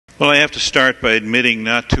Well, I have to start by admitting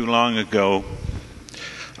not too long ago,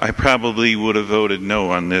 I probably would have voted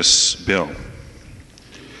no on this bill.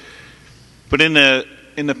 But in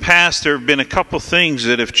the past, there have been a couple things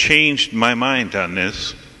that have changed my mind on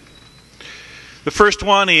this. The first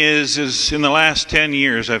one is in the last 10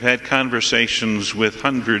 years, I've had conversations with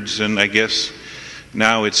hundreds, and I guess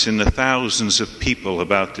now it's in the thousands of people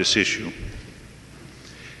about this issue.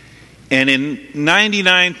 And in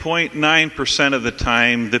 99.9% of the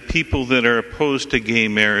time, the people that are opposed to gay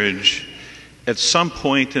marriage, at some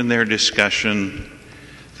point in their discussion,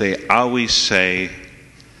 they always say,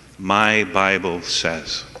 "My Bible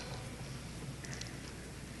says."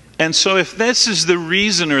 And so if this is the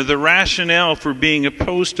reason or the rationale for being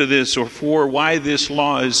opposed to this or for why this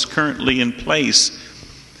law is currently in place,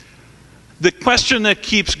 the question that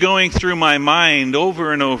keeps going through my mind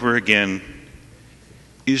over and over again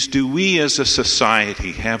is, do we as a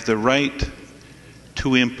society have the right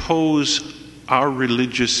to impose our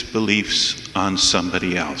religious beliefs on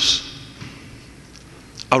somebody else?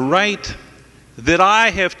 A right that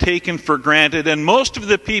I have taken for granted, and most of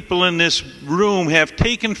the people in this room have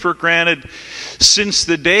taken for granted since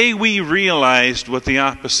the day we realized what the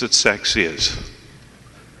opposite sex is.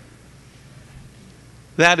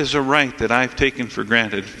 That is a right that I've taken for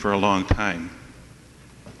granted for a long time.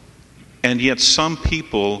 And yet some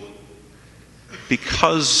people,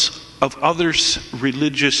 because of others'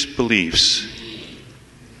 religious beliefs,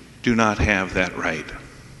 do not have that right.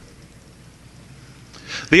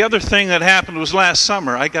 The other thing that happened was last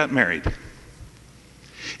summer, I got married.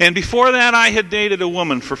 And before that, I had dated a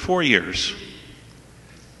woman for 4 years.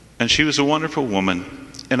 And she was a wonderful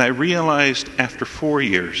woman. And I realized after 4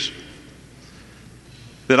 years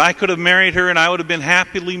that I could have married her and I would have been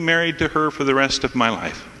happily married to her for the rest of my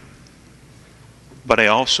life. But I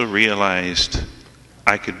also realized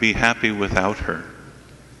I could be happy without her.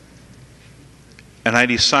 And I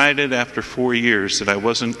decided after 4 years that I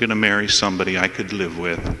wasn't going to marry somebody I could live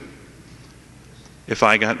with. If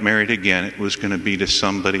I got married again, it was going to be to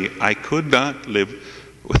somebody I could not live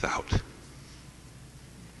without.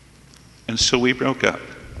 And so we broke up.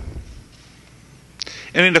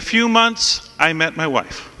 And in a few months, I met my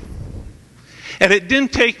wife. And it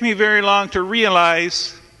didn't take me very long to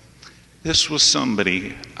realize this was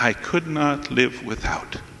somebody I could not live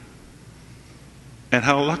without. And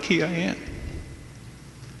how lucky I am.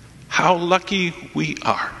 How lucky we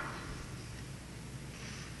are.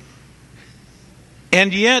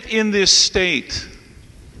 And yet in this state,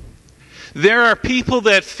 there are people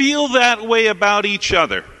that feel that way about each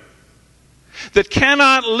other, that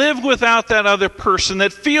cannot live without that other person,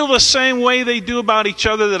 that feel the same way they do about each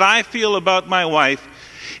other that I feel about my wife.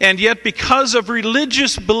 And yet because of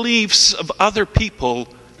religious beliefs of other people,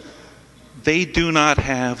 they do not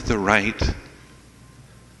have the right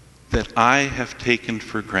that I have taken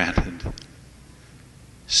for granted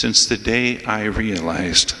since the day I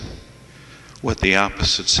realized what the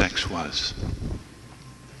opposite sex was.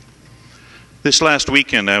 This last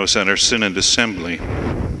weekend I was at our Synod Assembly,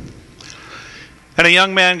 and a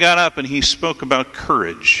young man got up and he spoke about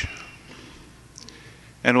courage.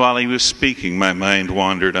 And while he was speaking, my mind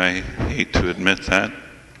wandered. I hate to admit that.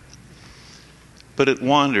 But it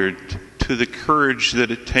wandered to the courage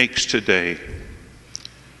that it takes today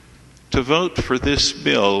to vote for this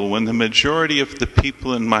bill when the majority of the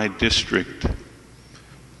people in my district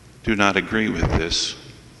do not agree with this.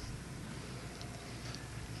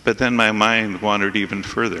 But then my mind wandered even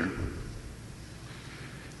further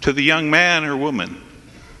to the young man or woman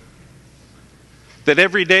that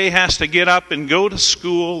every day has to get up and go to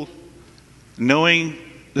school knowing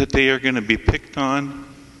that they are going to be picked on,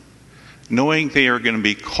 knowing they are going to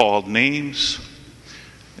be called names,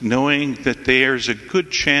 knowing that there's a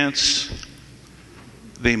good chance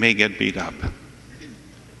they may get beat up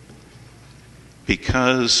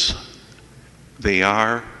because they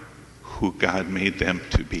are who God made them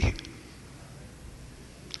to be.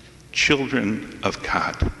 Children of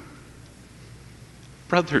God.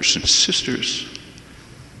 Brothers and sisters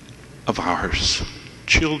of ours.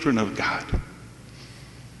 Children of God.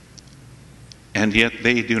 And yet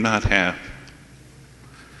they do not have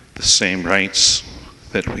the same rights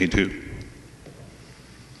that we do.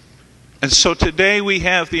 And so today we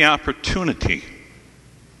have the opportunity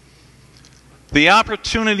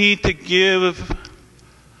to give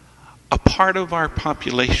a part of our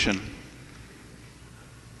population,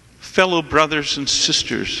 fellow brothers and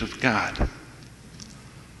sisters of God,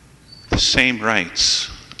 the same rights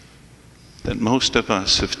that most of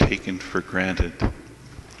us have taken for granted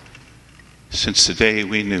since the day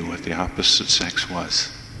we knew what the opposite sex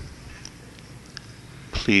was.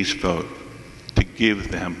 Please vote to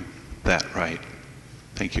give them that right.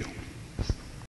 Thank you.